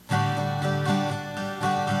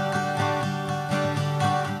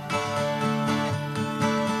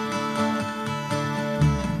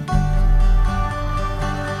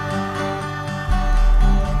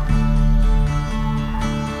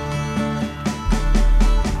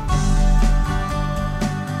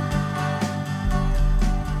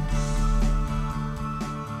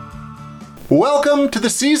Welcome to the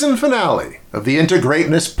season finale of the Into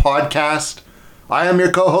Greatness podcast. I am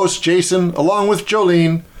your co-host Jason, along with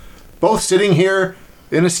Jolene, both sitting here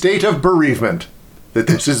in a state of bereavement that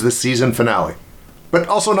this is the season finale. But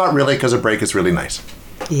also not really, because a break is really nice.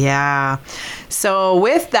 Yeah. So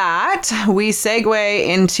with that, we segue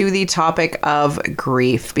into the topic of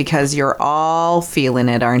grief, because you're all feeling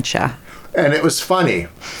it, aren't you? And it was funny.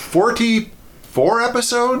 44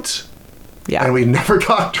 episodes? Yeah. And we never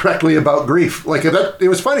talked directly about grief. Like, it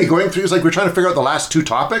was funny going through, it's like we're trying to figure out the last two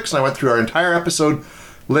topics, and I went through our entire episode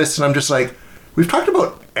list, and I'm just like, we've talked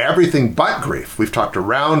about everything but grief. We've talked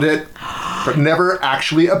around it, but never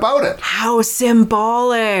actually about it. How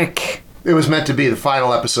symbolic. It was meant to be the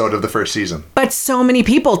final episode of the first season. But so many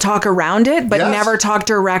people talk around it, but Yes. never talk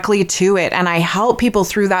directly to it. And I help people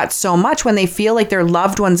through that so much when they feel like their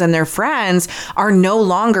loved ones and their friends are no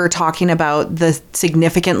longer talking about the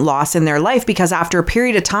significant loss in their life, because after a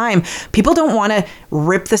period of time, people don't want to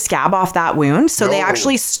rip the scab off that wound. So they No.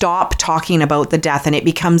 actually stop talking about the death, and it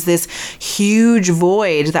becomes this huge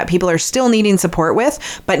void that people are still needing support with,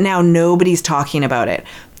 but now nobody's talking about it.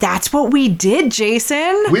 That's what we did,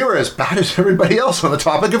 Jason. We were as bad as everybody else on the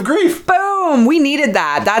topic of grief. Boom! We needed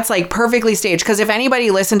that. That's like perfectly staged. Because if anybody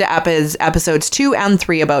listened to episodes 2 and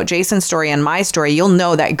 3 about Jason's story and my story, you'll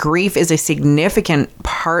know that grief is a significant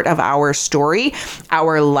part of our story,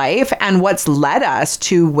 our life, and what's led us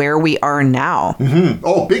to where we are now. Mm-hmm.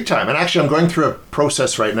 Oh, big time. And actually, I'm going through a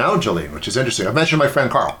process right now, Jolene, which is interesting. I've mentioned my friend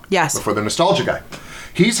Carl. Yes. Before, the nostalgia guy.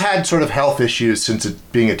 He's had sort of health issues since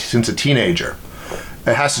a teenager.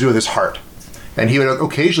 It has to do with his heart. And he would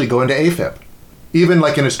occasionally go into AFib, even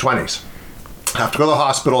like in his 20s. Have to go to the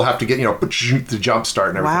hospital, have to get, the jump start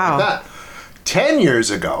and everything Wow. like that. 10 years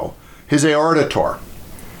ago, his aorta tore.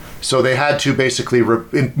 So they had to basically,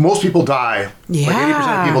 most people die, like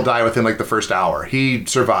 80% of people die within like the first hour. He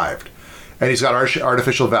survived. And he's got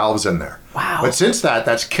artificial valves in there. Wow. But since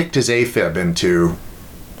that's kicked his AFib into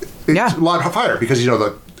a lot of fire, because,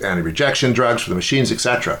 the anti-rejection drugs for the machines,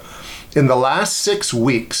 etc. In the last 6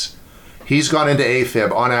 weeks, he's gone into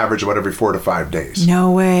AFib on average about every 4 to 5 days.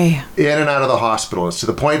 No way. In and out of the hospital. It's to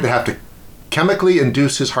the point they have to chemically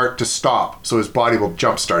induce his heart to stop so his body will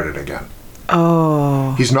jumpstart it again.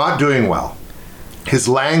 Oh. He's not doing well. His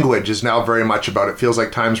language is now very much about it feels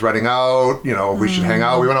like time's running out, we should hang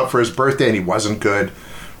out. We went out for his birthday and he wasn't good,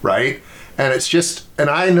 right? And it's just, and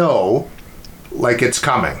I know, like, it's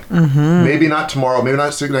coming. Mm-hmm. Maybe not tomorrow, maybe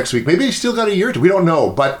not next week, maybe he's still got a year we don't know,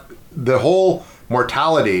 but the whole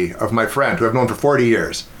mortality of my friend, who I've known for 40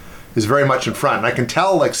 years, is very much in front. And I can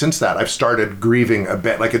tell, like, since that, I've started grieving a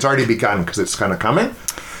bit. Like, it's already begun because it's kind of coming.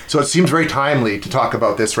 So it seems very timely to talk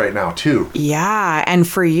about this right now, too. Yeah. And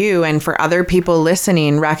for you and for other people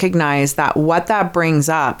listening, recognize that what that brings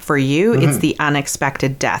up for you, it's the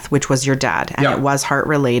unexpected death, which was your dad. And it was heart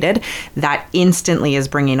related. That instantly is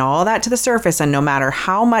bringing all that to the surface. And no matter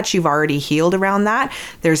how much you've already healed around that,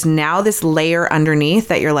 there's now this layer underneath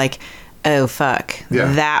that you're like, oh, fuck,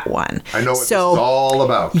 that one. I know what this is all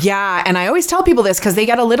about. Yeah, and I always tell people this because they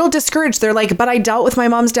get a little discouraged. They're like, but I dealt with my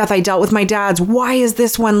mom's death. I dealt with my dad's. Why is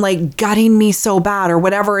this one like gutting me so bad, or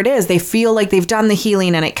whatever it is? They feel like they've done the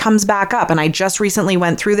healing and it comes back up. And I just recently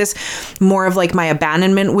went through this more of like my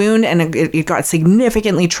abandonment wound, and it got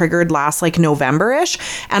significantly triggered last like November-ish.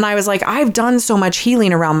 And I was like, I've done so much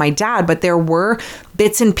healing around my dad, but there were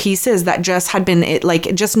bits and pieces that just had been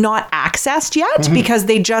just not accessed yet because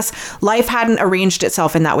life hadn't arranged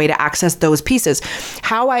itself in that way to access those pieces.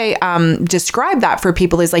 How I describe that for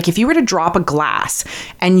people is like, if you were to drop a glass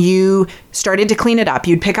and you started to clean it up,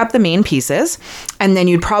 you'd pick up the main pieces and then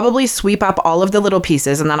you'd probably sweep up all of the little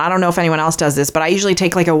pieces. And then I don't know if anyone else does this, but I usually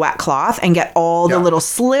take like a wet cloth and get all the little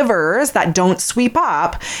slivers that don't sweep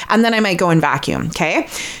up. And then I might go and vacuum. Okay.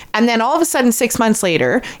 And then all of a sudden, 6 months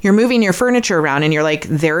later, you're moving your furniture around and you're like,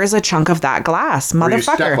 there is a chunk of that glass, motherfucker. Or you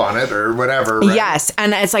step on it or whatever. Right? Yes.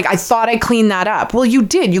 And it's like, I thought I cleaned that up. Well, you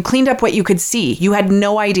did. You cleaned up what you could see. You had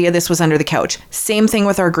no idea this was under the couch. Same thing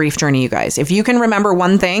with our grief journey, you guys. If you can remember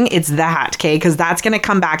one thing, it's that, okay? Because that's going to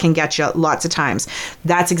come back and get you lots of times.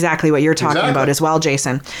 That's exactly what you're talking about as well,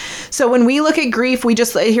 Jason. So when we look at grief,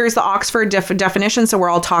 here's the Oxford definition, so we're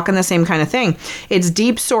all talking the same kind of thing. It's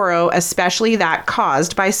deep sorrow, especially that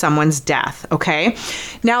caused by someone's death, okay?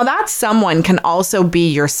 Now that someone can also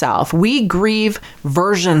be yourself. We grieve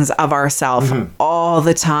versions of ourselves all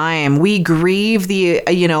the time. We grieve the,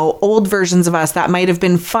 old versions of us that might have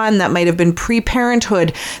been fun, that might have been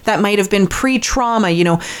pre-parenthood, that might have been pre-trauma.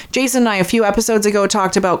 Jason and I a few episodes ago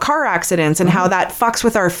talked about car accidents and how that fucks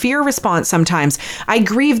with our fear response sometimes. I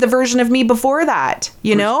grieve the version of me before that,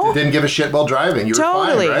 you know? Didn't give a shit while driving. You were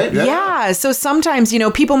Totally. fine, right? Yeah. So sometimes, you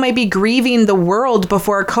know, people might be grieving the world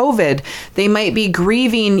before COVID. They might be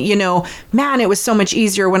grieving, you know, man, it was so much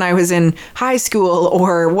easier when I was in high school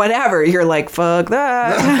or whatever. You're like, fuck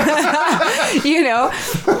that. You know?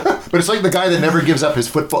 But it's like the guy that never gives up his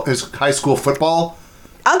high school football.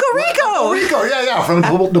 Uncle Rico. Uncle Rico, yeah, from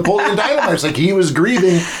Napoleon Dynamite. It's like he was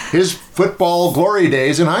grieving his football glory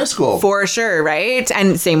days in high school. For sure, right?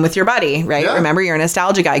 And same with your buddy, right? Yeah. Remember, you're a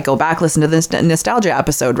nostalgia guy. Go back, listen to this nostalgia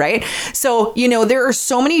episode, right? So, you know, there are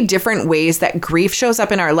so many different ways that grief shows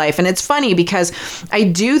up in our life. And it's funny because I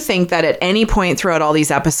do think that at any point throughout all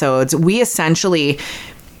these episodes, we essentially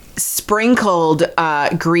sprinkled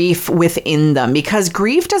grief within them, because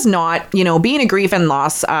grief does not, you know, being a grief and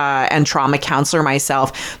loss and trauma counselor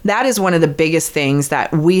myself, that is one of the biggest things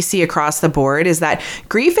that we see across the board, is that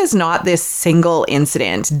grief is not this single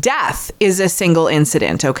incident. Death is a single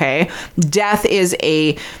incident, okay? Death is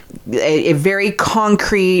a very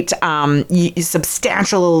concrete,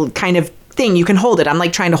 substantial kind of thing. You can hold it. I'm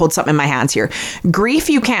like trying to hold something in my hands here. Grief,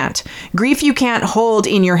 you can't. Grief, you can't hold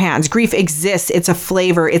in your hands. Grief exists. It's a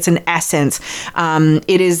flavor. It's an essence.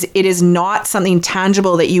 It is not something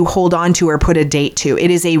tangible that you hold on to or put a date to. It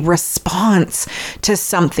is a response to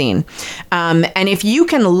something. And if you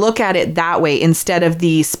can look at it that way instead of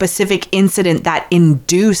the specific incident that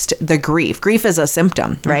induced the grief, grief is a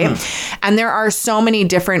symptom, right? Mm-hmm. And there are so many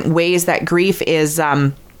different ways that grief is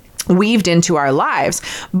weaved into our lives,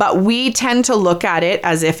 but we tend to look at it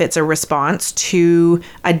as if it's a response to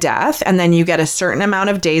a death, and then you get a certain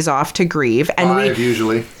amount of days off to grieve. And 5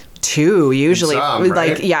 usually. 2 usually, some,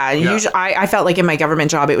 right? like usually I felt like in my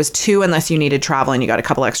government job it was 2 unless you needed travel and you got a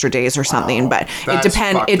couple extra days or something. But it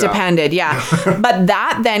depended, yeah. But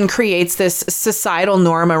that then creates this societal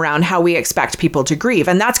norm around how we expect people to grieve,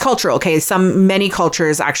 and that's cultural. Okay, many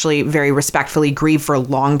cultures actually very respectfully grieve for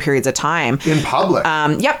long periods of time in public.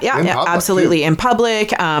 Public, absolutely too. In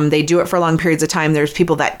public, they do it for long periods of time. There's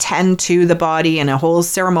people that tend to the body and a whole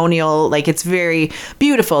ceremonial, like it's very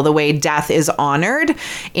beautiful the way death is honored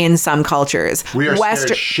in some cultures. We are scared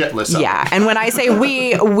shitless of yeah, and when I say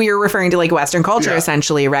we're referring to like Western culture,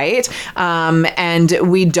 essentially, right? And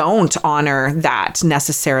we don't honor that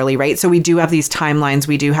necessarily, right? So we do have these timelines.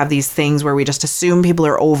 We do have these things where we just assume people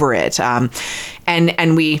are over it,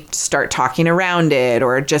 and we start talking around it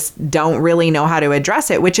or just don't really know how to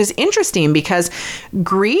address it, which is interesting because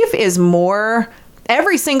grief is more.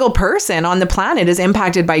 Every single person on the planet is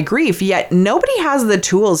impacted by grief, yet nobody has the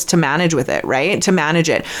tools to manage with it, right? To manage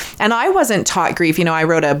it. And I wasn't taught grief. You know, I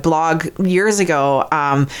wrote a blog years ago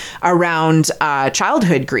around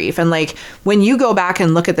childhood grief. And like, when you go back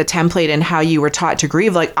and look at the template and how you were taught to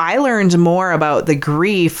grieve, like I learned more about the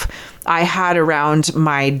grief I had around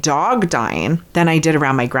my dog dying than I did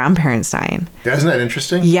around my grandparents dying. Isn't that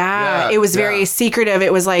interesting? Yeah, it was very secretive.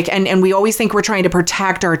 It was like, and we always think we're trying to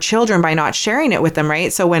protect our children by not sharing it with them,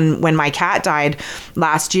 right? So when my cat died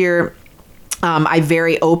last year, I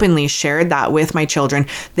very openly shared that with my children.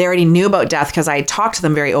 They already knew about death because I talked to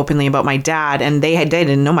them very openly about my dad, and they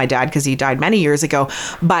didn't know my dad because he died many years ago,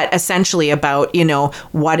 but essentially about, you know,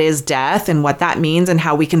 what is death and what that means and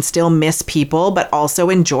how we can still miss people, but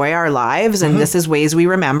also enjoy our lives. And this is ways we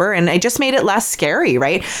remember. And I just made it less scary,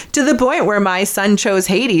 right? To the point where my son chose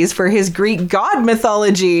Hades for his Greek god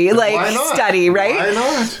mythology, study, right? Why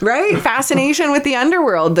not? Right? Fascination with the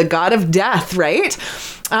underworld, the god of death, right?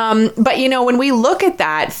 But, you know, when we look at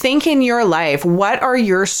that, think in your life, what are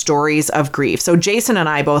your stories of grief? So Jason and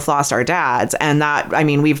I both lost our dads, and that, I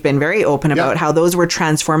mean, we've been very open about how those were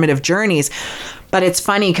transformative journeys. But it's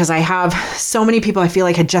funny because I have so many people I feel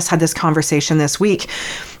like had just had this conversation this week.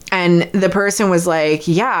 And the person was like,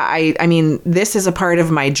 yeah, I mean, this is a part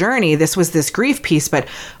of my journey. This was this grief piece, but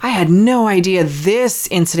I had no idea this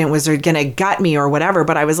incident was going to gut me or whatever.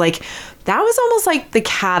 But I was like, that was almost like the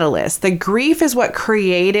catalyst. The grief is what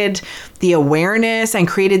created the awareness and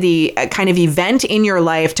created the kind of event in your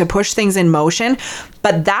life to push things in motion.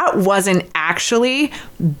 But that wasn't actually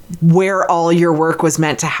where all your work was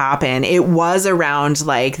meant to happen. It was around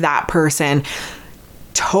like that person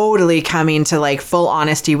totally coming to like full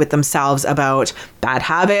honesty with themselves about bad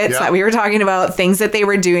habits that we were talking about, things that they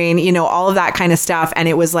were doing, you know, all of that kind of stuff. And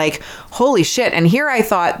it was like, holy shit. And here I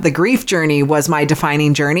thought the grief journey was my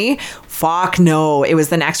defining journey. Fuck no, it was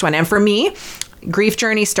the next one. And for me, grief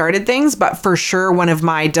journey started things, but for sure one of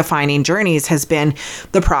my defining journeys has been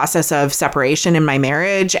the process of separation in my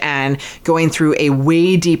marriage and going through a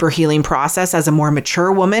way deeper healing process as a more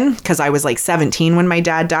mature woman, because I was like 17 when my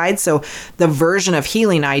dad died. So the version of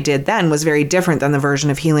healing I did then was very different than the version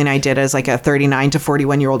of healing I did as like a 39 to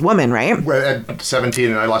 41-year-old woman, right? At 17,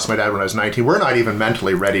 and I lost my dad when I was 19, we're not even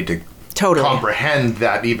mentally ready to comprehend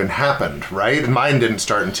that even happened, right? And mine didn't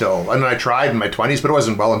start until, and I tried in my 20s, but it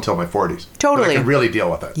wasn't well until my 40s. Totally. I could really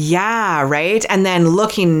deal with it. Yeah, right? And then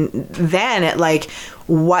looking then at like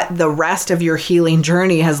what the rest of your healing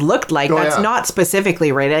journey has looked like, that's not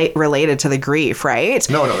specifically related to the grief, right?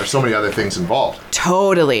 No, there's so many other things involved.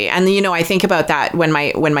 Totally. And you know, I think about that when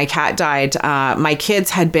my cat died, my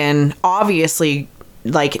kids had been obviously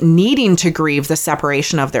like needing to grieve the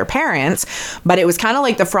separation of their parents, but it was kind of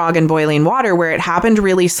like the frog in boiling water, where it happened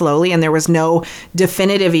really slowly and there was no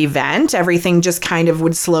definitive event. Everything just kind of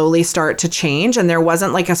would slowly start to change, and there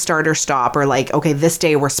wasn't like a start or stop or like, okay, this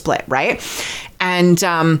day we're split, right?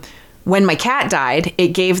 And when my cat died, it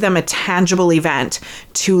gave them a tangible event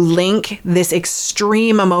to link this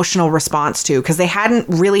extreme emotional response to, because they hadn't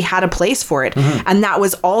really had a place for it. Mm-hmm. And that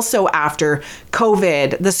was also after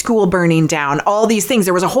COVID, the school burning down, all these things.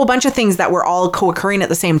 There was a whole bunch of things that were all co-occurring at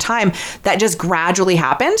the same time that just gradually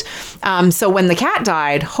happened. So when the cat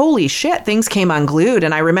died, holy shit, things came unglued.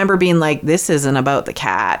 And I remember being like, this isn't about the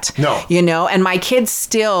cat. No. You know, and my kids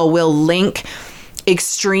still will link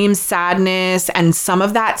extreme sadness and some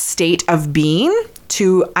of that state of being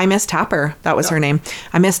to I miss Tapper. That was her name.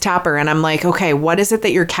 I miss Tapper. And I'm like, okay, what is it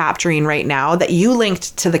that you're capturing right now that you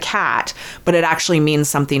linked to the cat, but it actually means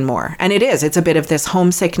something more? And it is. It's a bit of this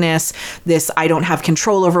homesickness, this I don't have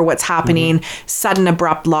control over what's happening, sudden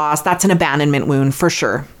abrupt loss. That's an abandonment wound for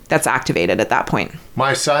sure. That's activated at that point.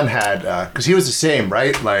 My son had, because he was the same,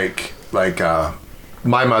 right? Like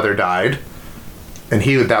my mother died, and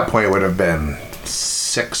he at that point would have been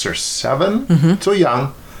 6 or 7, so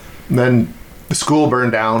young. And then the school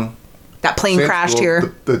burned down. That plane crashed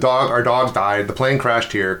here. Our dog died. The plane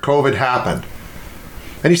crashed here. COVID happened,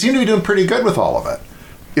 and he seemed to be doing pretty good with all of it.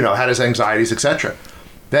 You know, had his anxieties, etc.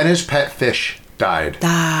 Then his pet fish died,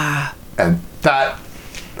 and that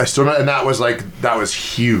was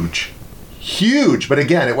huge. But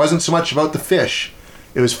again, it wasn't so much about the fish.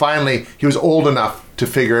 It was finally he was old enough to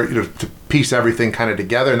figure, to piece everything kind of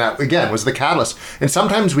together. And that, again, was the catalyst. And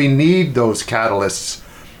sometimes we need those catalysts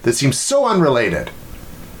that seem so unrelated,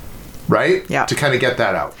 right? Yeah. To kind of get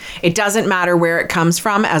that out. It doesn't matter where it comes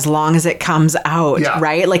from as long as it comes out,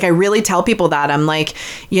 right? Like I really tell people that. I'm like,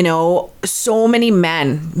 you know, so many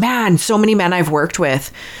men I've worked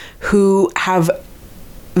with who have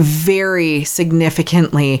very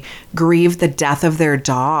significantly grieved the death of their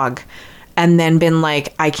dog, and then been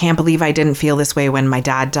like, I can't believe I didn't feel this way when my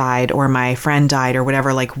dad died or my friend died or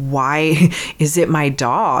whatever. Like, why is it my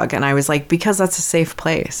dog? And I was like, because that's a safe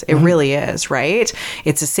place. It really is, right?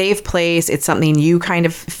 It's a safe place. It's something you kind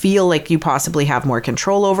of feel like you possibly have more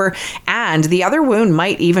control over. And the other wound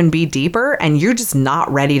might even be deeper and you're just not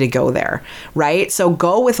ready to go there, right? So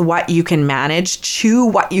go with what you can manage, chew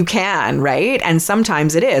what you can, right? And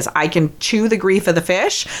sometimes it is. I can chew the grief of the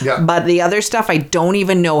fish, but the other stuff, I don't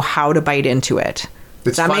even know how to bite into it.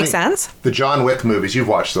 Does that make sense? The John Wick movies, you've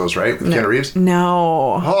watched those, right? With Keanu Reeves?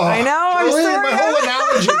 No. Oh, I know. Jolene, my whole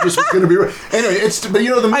analogy just was going to be... Anyway, but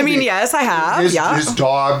you know the movie... I mean, yes, I have. His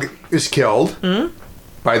dog is killed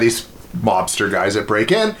by these mobster guys that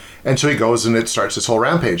break in, and so he goes and it starts this whole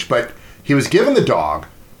rampage. But he was given the dog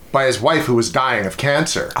by his wife who was dying of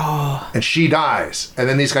cancer. And she dies. And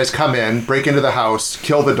then these guys come in, break into the house,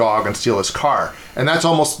 kill the dog, and steal his car. And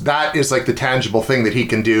that is like the tangible thing that he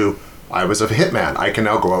can do. I was a hitman. I can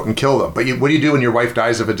now go out and kill them. But what do you do when your wife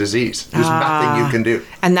dies of a disease? There's nothing you can do.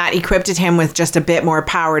 And that equipped him with just a bit more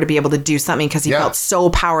power to be able to do something because he felt so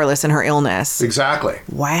powerless in her illness. Exactly.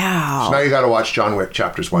 Wow. So now you got to watch John Wick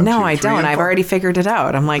chapters 1, 2, 3, No, I don't. I've already figured it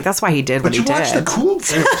out. I'm like, that's why he did what he did. But you watch the cool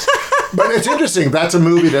things. But it's interesting. That's a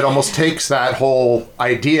movie that almost takes that whole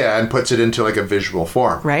idea and puts it into like a visual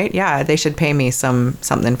form. Right? Yeah. They should pay me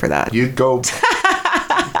something for that. You go...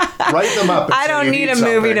 Write them up. I don't need a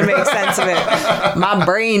movie to make sense of it. My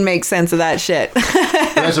brain makes sense of that shit.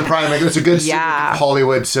 That's a good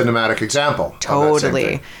Hollywood cinematic example.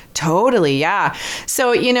 Totally, yeah.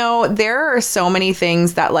 So, you know, there are so many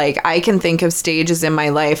things that like I can think of stages in my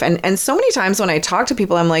life. And so many times when I talk to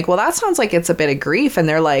people, I'm like, well, that sounds like it's a bit of grief. And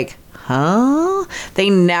they're like, huh? They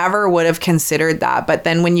never would have considered that. But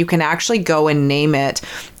then when you can actually go and name it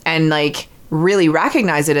and like really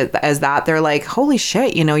recognize it as that, they're like, holy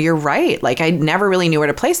shit, you know, you're right. Like I never really knew where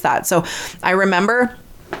to place that. So I remember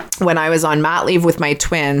when I was on mat leave with my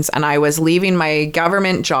twins and I was leaving my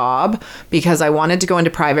government job because I wanted to go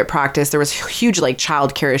into private practice. There was huge like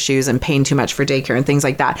childcare issues and paying too much for daycare and things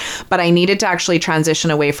like that. But I needed to actually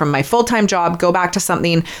transition away from my full-time job, go back to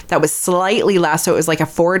something that was slightly less. So it was like a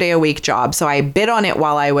 4-day-a-week job. So I bid on it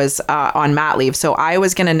while I was on mat leave. So I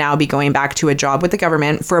was going to now be going back to a job with the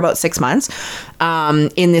government for about 6 months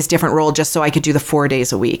in this different role, just so I could do the 4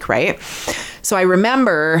 days a week, right? So I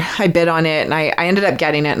remember I bid on it and I ended up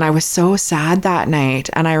getting it, and I was so sad that night.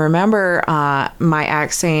 And I remember my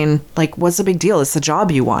ex saying, like, what's the big deal? It's the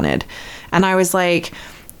job you wanted. And I was like,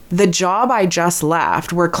 the job I just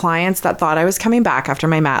left were clients that thought I was coming back after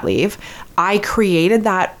my mat leave. I created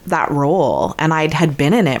that role, and I had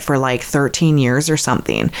been in it for like 13 years or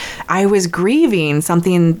something. I was grieving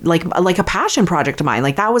something like a passion project of mine.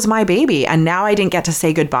 Like, that was my baby, and now I didn't get to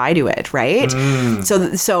say goodbye to it, right?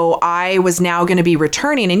 So I was now going to be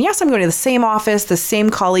returning, and yes, I'm going to the same office, the same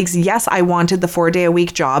colleagues. Yes, I wanted the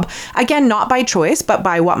 4-day-a-week job. Again, not by choice, but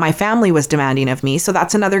by what my family was demanding of me. So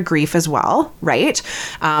that's another grief as well, right?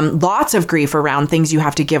 Lots of grief around things you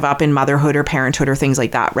have to give up in motherhood or parenthood or things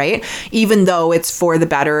like that, right? Even though it's for the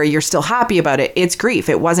better, you're still happy about it. It's grief.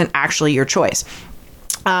 It wasn't actually your choice.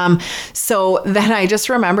 So then I just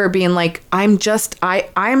remember being like, I'm sad.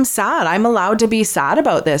 I'm allowed to be sad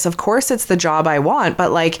about this. Of course it's the job I want,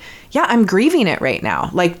 but like, yeah, I'm grieving it right now.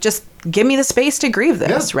 Like, just give me the space to grieve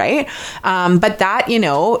this, right? But that,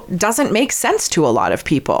 doesn't make sense to a lot of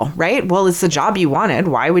people, right? Well, it's the job you wanted.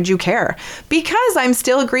 Why would you care? Because I'm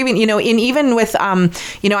still grieving, and even with, I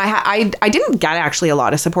didn't get actually a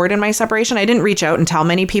lot of support in my separation. I didn't reach out and tell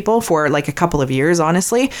many people for like a couple of years,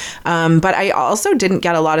 honestly. But I also didn't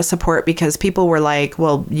get a lot of support because people were like,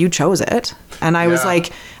 well, you chose it. And I was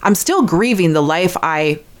like, I'm still grieving the life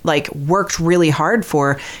I like worked really hard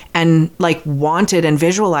for and like wanted and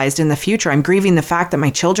visualized in the future. I'm grieving the fact that my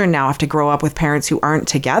children now have to grow up with parents who aren't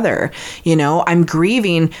together. I'm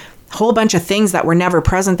grieving a whole bunch of things that were never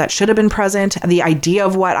present that should have been present. The idea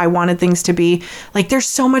of what I wanted things to be. Like, there's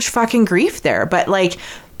so much fucking grief there. But like,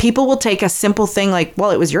 people will take a simple thing like, well,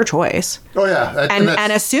 it was your choice. Oh, yeah.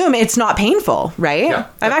 And assume it's not painful, right? Yeah.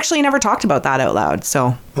 I've actually never talked about that out loud.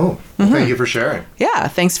 So. Oh, thank you for sharing. Yeah.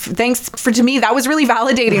 Thanks for to me, that was really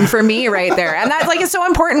validating for me right there. And that like is so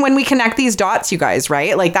important when we connect these dots, you guys,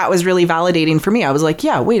 right? Like, that was really validating for me. I was like,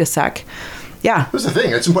 yeah, wait a sec. Yeah. That's the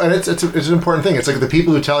thing. It's an important thing. It's like the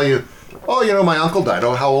people who tell you, oh, my uncle died.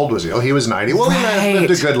 Oh, how old was he? Oh, he was 90. Well, he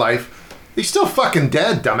lived a good life. He's still fucking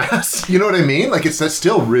dead, dumbass. You know what I mean? Like, that's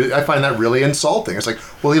still really, I find that really insulting. It's like,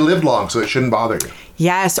 well, he lived long, so it shouldn't bother you.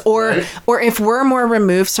 Yes. Or if we're more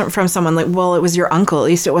removed from someone, like, well, it was your uncle, at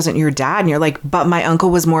least it wasn't your dad. And you're like, but my uncle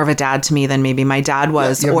was more of a dad to me than maybe my dad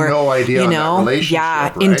was. Yeah, you have no idea on that relationship,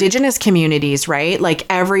 right? Indigenous communities, right? Like,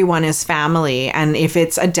 everyone is family. And if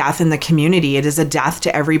it's a death in the community, it is a death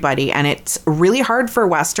to everybody. And it's really hard for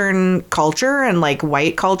Western culture and like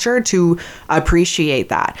white culture to appreciate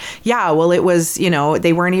that. Yeah, well, it was,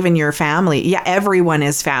 they weren't even your family. Yeah, everyone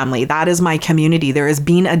is family. That is my community. There has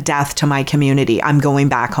been a death to my community. I'm going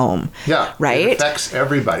back home. Yeah. Right? It affects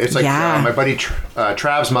everybody. It's like my buddy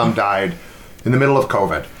Trav's mom died in the middle of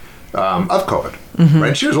COVID.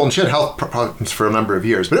 Right? She was old and she had health problems for a number of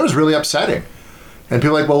years, but it was really upsetting. And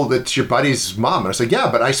people are like, well, it's your buddy's mom. And I was like, yeah,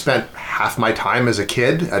 but I spent half my time as a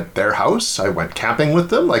kid at their house. I went camping with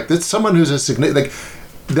them. Like, that's someone who's a significant, like,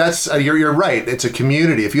 that's, you're right. It's a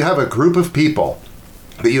community. If you have a group of people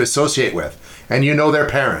that you associate with and their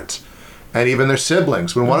parents, and even their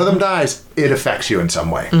siblings, when one of them dies, it affects you in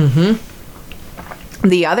some way.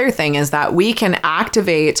 The other thing is that we can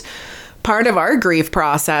activate part of our grief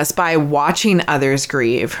process by watching others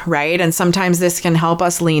grieve, right? And sometimes this can help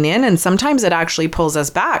us lean in, and sometimes it actually pulls us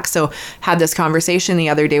back. So had this conversation the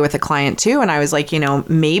other day with a client too, and I was like,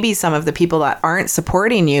 maybe some of the people that aren't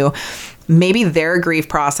supporting you, maybe their grief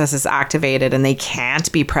process is activated and they can't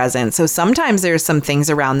be present. So sometimes there's some things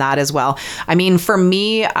around that as well. I mean, for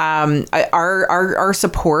me, our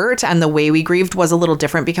support and the way we grieved was a little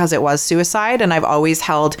different because it was suicide. And I've always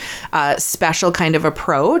held a special kind of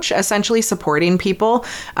approach, essentially supporting people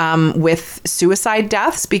with suicide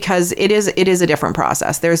deaths, because it is a different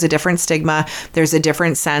process. There's a different stigma. There's a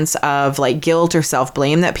different sense of like guilt or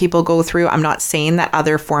self-blame that people go through. I'm not saying that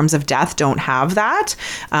other forms of death don't have that.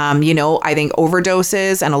 I think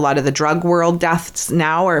overdoses and a lot of the drug world deaths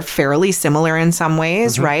now are fairly similar in some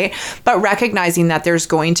ways, right? But recognizing that there's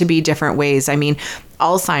going to be different ways. I mean,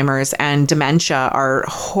 Alzheimer's and dementia are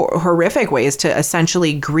horrific ways to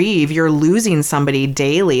essentially grieve. You're losing somebody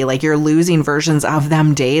daily, like you're losing versions of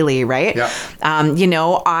them daily, right? Yeah. You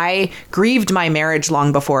know, I grieved my marriage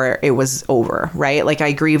long before it was over, right? Like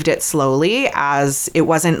I grieved it slowly, as it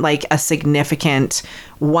wasn't like a significant,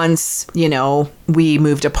 once, you know, we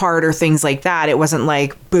moved apart or things like that. It wasn't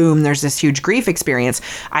like, boom, there's this huge grief experience.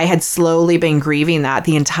 I had slowly been grieving that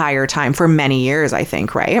the entire time for many years, I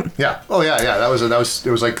think, right? Yeah. Oh, yeah, yeah. It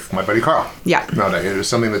was like my buddy Carl. Yeah. No, it was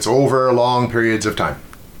something that's over long periods of time.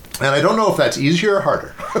 And I don't know if that's easier or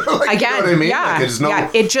harder. Like, Again, you know what I mean? yeah,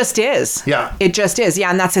 Like, it just is. Yeah. It just is.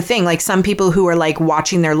 Yeah, and that's the thing. Like some people who are like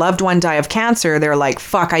watching their loved one die of cancer, they're like,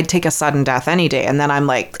 fuck, I'd take a sudden death any day. And then I'm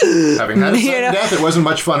like, having had a sudden death, it wasn't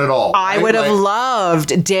much fun at all. I would have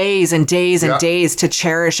loved days and days and days to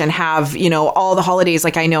cherish and have, you know, all the holidays.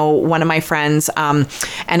 Like I know one of my friends, and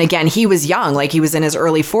again, he was young, like he was in his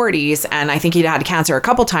early 40s, and I think he'd had cancer a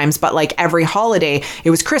couple times, but like every holiday,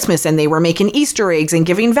 it was Christmas and they were making Easter eggs and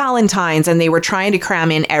giving Valentines, and they were trying to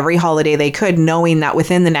cram in every holiday they could, knowing that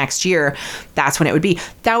within the next year, that's when it would be.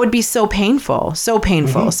 That would be so painful, so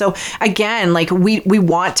painful. Mm-hmm. So again, like we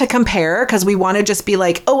want to compare because we want to just be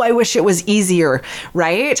like, oh, I wish it was easier,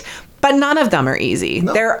 right? But none of them are easy.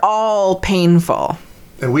 No. They're all painful.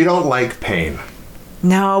 And we don't like pain.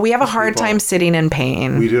 No, we have a hard time sitting in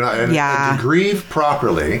pain. We do not. And to grieve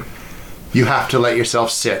properly, you have to let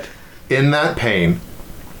yourself sit in that pain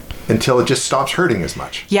until it just stops hurting as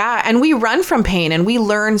much. Yeah, and we run from pain and we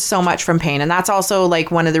learn so much from pain. And that's also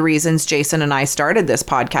like one of the reasons Jason and I started this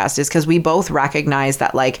podcast, is because we both recognize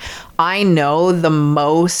that like I know the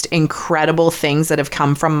most incredible things that have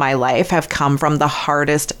come from my life have come from the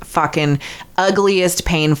hardest, fucking ugliest,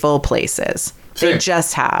 painful places. Same. They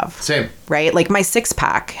just have. Same. Right? Like my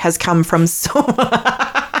 6-pack has come from so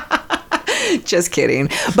Just kidding.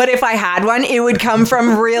 But if I had one, it would come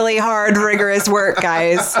from really hard, rigorous work,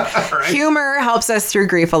 guys. Right. Humor helps us through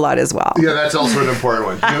grief a lot as well. Yeah, that's also an important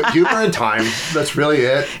one. Humor and time. That's really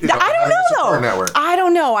it. I don't know, though. I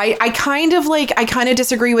don't know. I kind of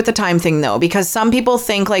disagree with the time thing, though, because some people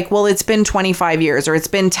think like, well, it's been 25 years or it's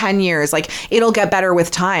been 10 years. Like, it'll get better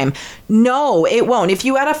with time. No, it won't. If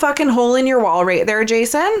you had a fucking hole in your wall right there,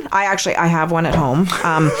 Jason, I have one at home.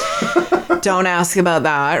 Don't ask about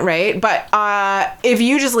that, right? But if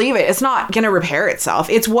you just leave it, it's not going to repair itself.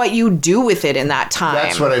 It's what you do with it in that time.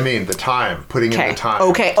 That's what I mean. The time. Putting in the time.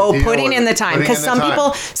 Okay. Oh, putting in the time. Because some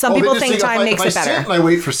people think time makes it better. If I sit and I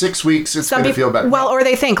wait for 6 weeks, it's going to feel better. Well, or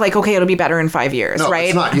they think like, okay, it'll be better in 5 years, no, right?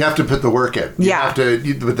 It's not. You have to put the work in. You have to,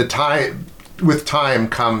 with time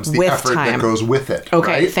comes the effort that goes with it.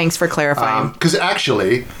 Okay. Right? Thanks for clarifying. Because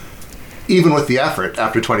actually, even with the effort,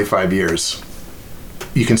 after 25 years,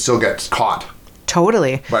 you can still get caught.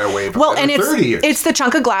 Totally. By a wave. Well, and 30 years. It's the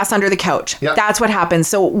chunk of glass under the couch. Yep. That's what happens.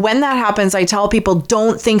 So when that happens, I tell people,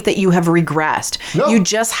 don't think that you have regressed. No. You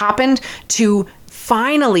just happened to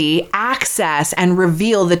finally access and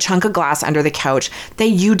reveal the chunk of glass under the couch that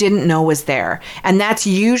you didn't know was there. And that's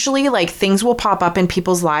usually like things will pop up in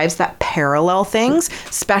people's lives that parallel things,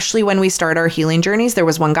 especially when we start our healing journeys. There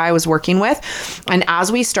was one guy I was working with, and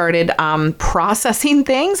as we started processing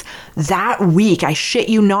things, that week, I shit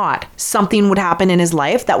you not, something would happen in his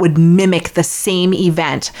life that would mimic the same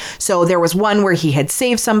event. So there was one where he had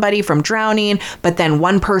saved somebody from drowning, but then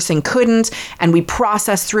one person couldn't, and we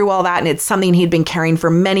processed through all that, and it's something he'd been carrying for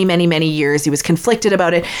many, many, many years. He was conflicted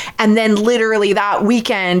about it. And then literally that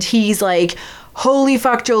weekend, he's like, holy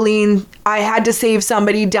fuck, Jolene, I had to save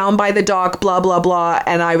somebody down by the dock, blah, blah, blah.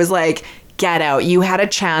 And I was like, get out. You had a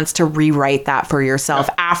chance to rewrite that for yourself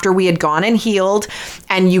after we had gone and healed,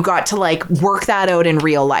 and you got to like work that out in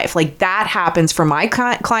real life. Like that happens for my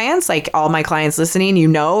clients, like all my clients listening, you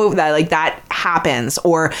know that like that happens,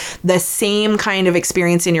 or the same kind of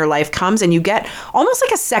experience in your life comes and you get almost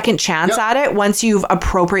like a second chance at it once you've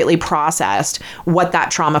appropriately processed what that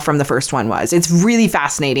trauma from the first one was. It's really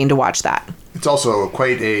fascinating to watch that. It's also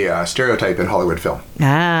quite a stereotype in Hollywood film.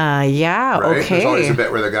 Ah, yeah, right? Okay. There's always a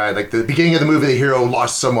bit where the guy, like the beginning of the movie, the hero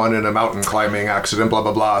lost someone in a mountain climbing accident, blah,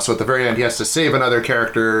 blah, blah. So at the very end, he has to save another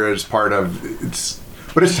character as part of it's.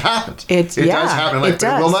 But it's happened. It does happen. Like,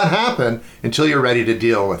 it will not happen until you're ready to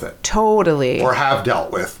deal with it. Totally. Or have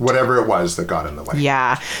dealt with whatever it was that got in the way.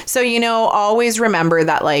 Yeah. So, always remember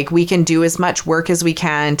that, like, we can do as much work as we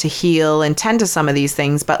can to heal and tend to some of these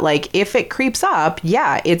things. But, like, if it creeps up,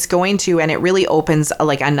 it's going to, and it really opens,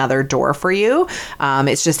 like, another door for you.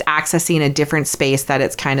 It's just accessing a different space that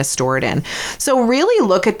it's kind of stored in. So really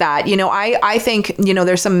look at that. I think,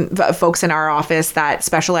 there's some folks in our office that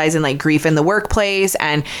specialize in, like, grief in the workplace.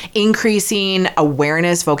 and increasing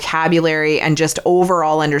awareness, vocabulary, and just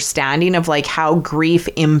overall understanding of like how grief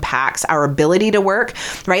impacts our ability to work,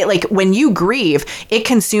 right? Like when you grieve, it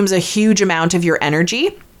consumes a huge amount of your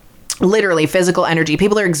energy. Literally physical energy.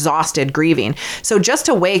 People are exhausted grieving. So just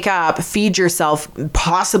to wake up, feed yourself,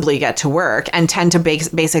 possibly get to work and tend to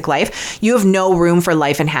basic life, you have no room for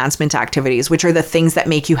life enhancement activities, which are the things that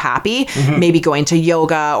make you happy. Maybe going to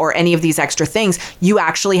yoga or any of these extra things. You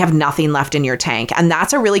actually have nothing left in your tank. And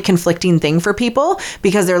that's a really conflicting thing for people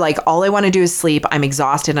because they're like, all I want to do is sleep. I'm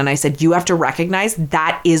exhausted. And I said, you have to recognize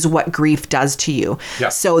that is what grief does to you. Yeah.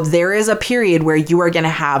 So there is a period where you are going to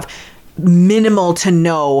have minimal to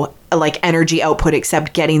no like energy output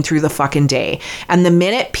except getting through the fucking day. And the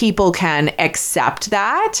minute people can accept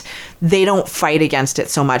that, they don't fight against it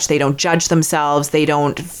so much. They don't judge themselves. They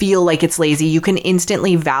don't feel like it's lazy. You can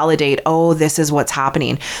instantly validate, oh, this is what's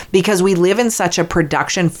happening. Because we live in such a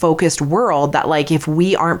production focused world that like if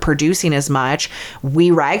we aren't producing as much, we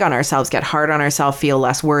rag on ourselves, get hard on ourselves, feel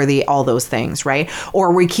less worthy, all those things, right?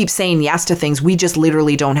 Or we keep saying yes to things we just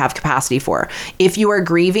literally don't have capacity for. If you are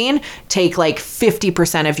grieving, take like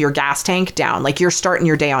 50% of your gas tank down. Like you're starting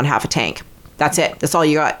your day on half a tank. That's it. That's all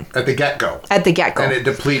you got. At the get-go. At the get-go. And it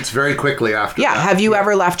depletes very quickly after that. Have you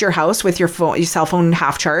ever left your house with your cell phone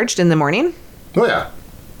half charged in the morning? Oh, yeah.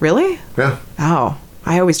 Really? Yeah. Oh,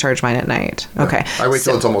 I always charge mine at night. Yeah. Okay. I wait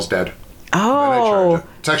till it's almost dead. Oh. Then I charge it.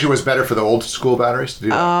 It actually was better for the old school batteries to do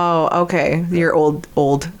that. Oh, okay. You're old.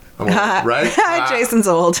 I'm old, right? Jason's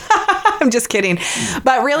old. I'm just kidding.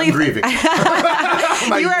 But really, I'm grieving.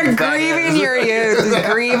 you are grieving your youth,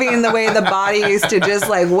 grieving the way the body used to just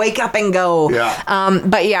like wake up and go. Yeah.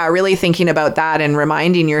 But yeah, really thinking about that and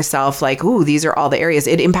reminding yourself like, ooh, these are all the areas.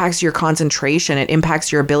 It impacts your concentration. It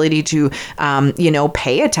impacts your ability to,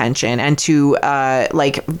 pay attention and to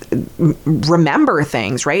remember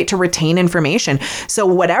things, right? To retain information. So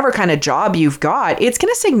whatever kind of job you've got, it's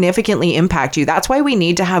going to significantly impact you. That's why we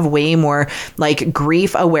need to have way more like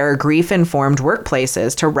grief-aware, grief-informed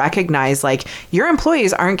workplaces to recognize like your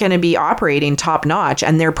employees aren't going to be operating top-notch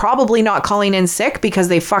and they're probably not calling in sick because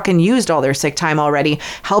they fucking used all their sick time already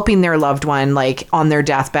helping their loved one like on their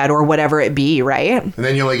deathbed or whatever it be, right? And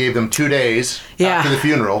then you only gave them 2 days after the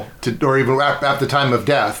funeral or even at the time of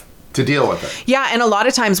death to deal with it. Yeah, and a lot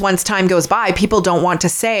of times once time goes by, people don't want to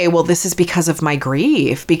say, well, this is because of my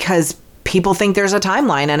grief, because people think there's a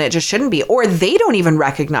timeline and it just shouldn't be, or they don't even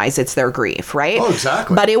recognize it's their grief, right? Oh,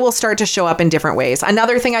 exactly. But it will start to show up in different ways.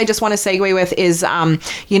 Another thing I just want to segue with is,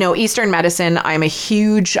 Eastern medicine. I'm a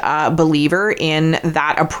huge believer in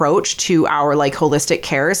that approach to our like holistic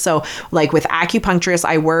care. So like with acupuncturists,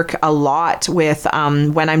 I work a lot with,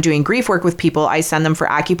 when I'm doing grief work with people, I send them for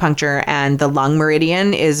acupuncture, and the lung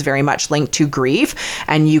meridian is very much linked to grief.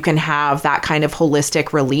 And you can have that kind of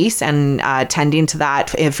holistic release and tending to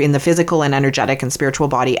that if in the physical and energetic and spiritual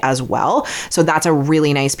body as well. So that's a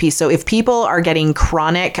really nice piece. So if people are getting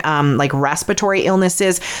chronic like respiratory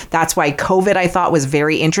illnesses, that's why COVID I thought was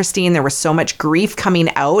very interesting. There was so much grief coming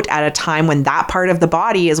out at a time when that part of the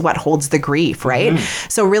body is what holds the grief, right? Mm-hmm.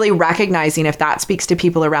 So really recognizing if that speaks to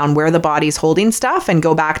people around where the body's holding stuff, and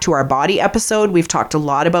go back to our body episode. We've talked a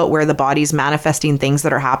lot about where the body's manifesting things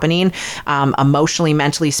that are happening emotionally,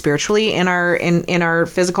 mentally, spiritually in our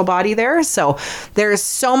physical body there. So there's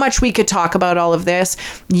so much we could talk about all of this.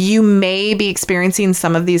 You may be experiencing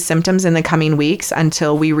some of these symptoms in the coming weeks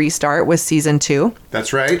until we restart with season 2.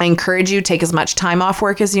 That's right. I encourage you, take as much time off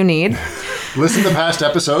work as you need. Listen to past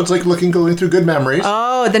episodes, like going through good memories.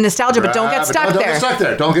 Oh, the nostalgia, but don't get stuck there. Don't get stuck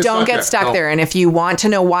there. Don't get stuck there. And if you want to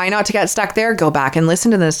know why not to get stuck there, go back and listen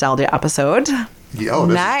to the nostalgia episode. Oh,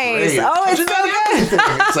 nice. Oh, it's so good.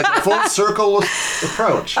 It's like a full circle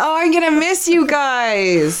approach. Oh, I'm going to miss you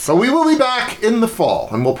guys. So we will be back in the fall,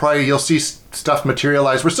 and you'll see stuff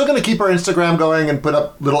materialize. We're still going to keep our Instagram going and put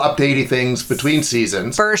up little updatey things between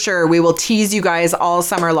seasons. For sure. We will tease you guys all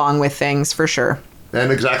summer long with things, for sure. And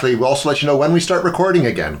exactly, we'll also let you know when we start recording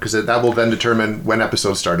again, because that will then determine when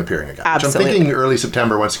episodes start appearing again. Absolutely. Which I'm thinking early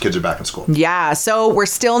September once the kids are back in school. Yeah, so we're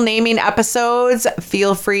still naming episodes.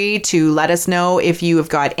 Feel free to let us know if you have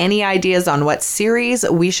got any ideas on what series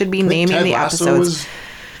we should be naming Ted the Lasso episode.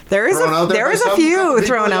 There is a few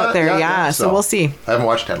thrown out there, yeah. So we'll see. I haven't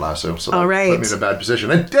watched Ted Lasso, so all right. Put me in a bad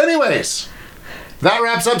position. And anyways, that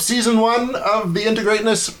wraps up season 1 of the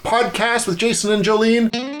Integrateness podcast with Jason and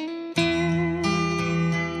Jolene.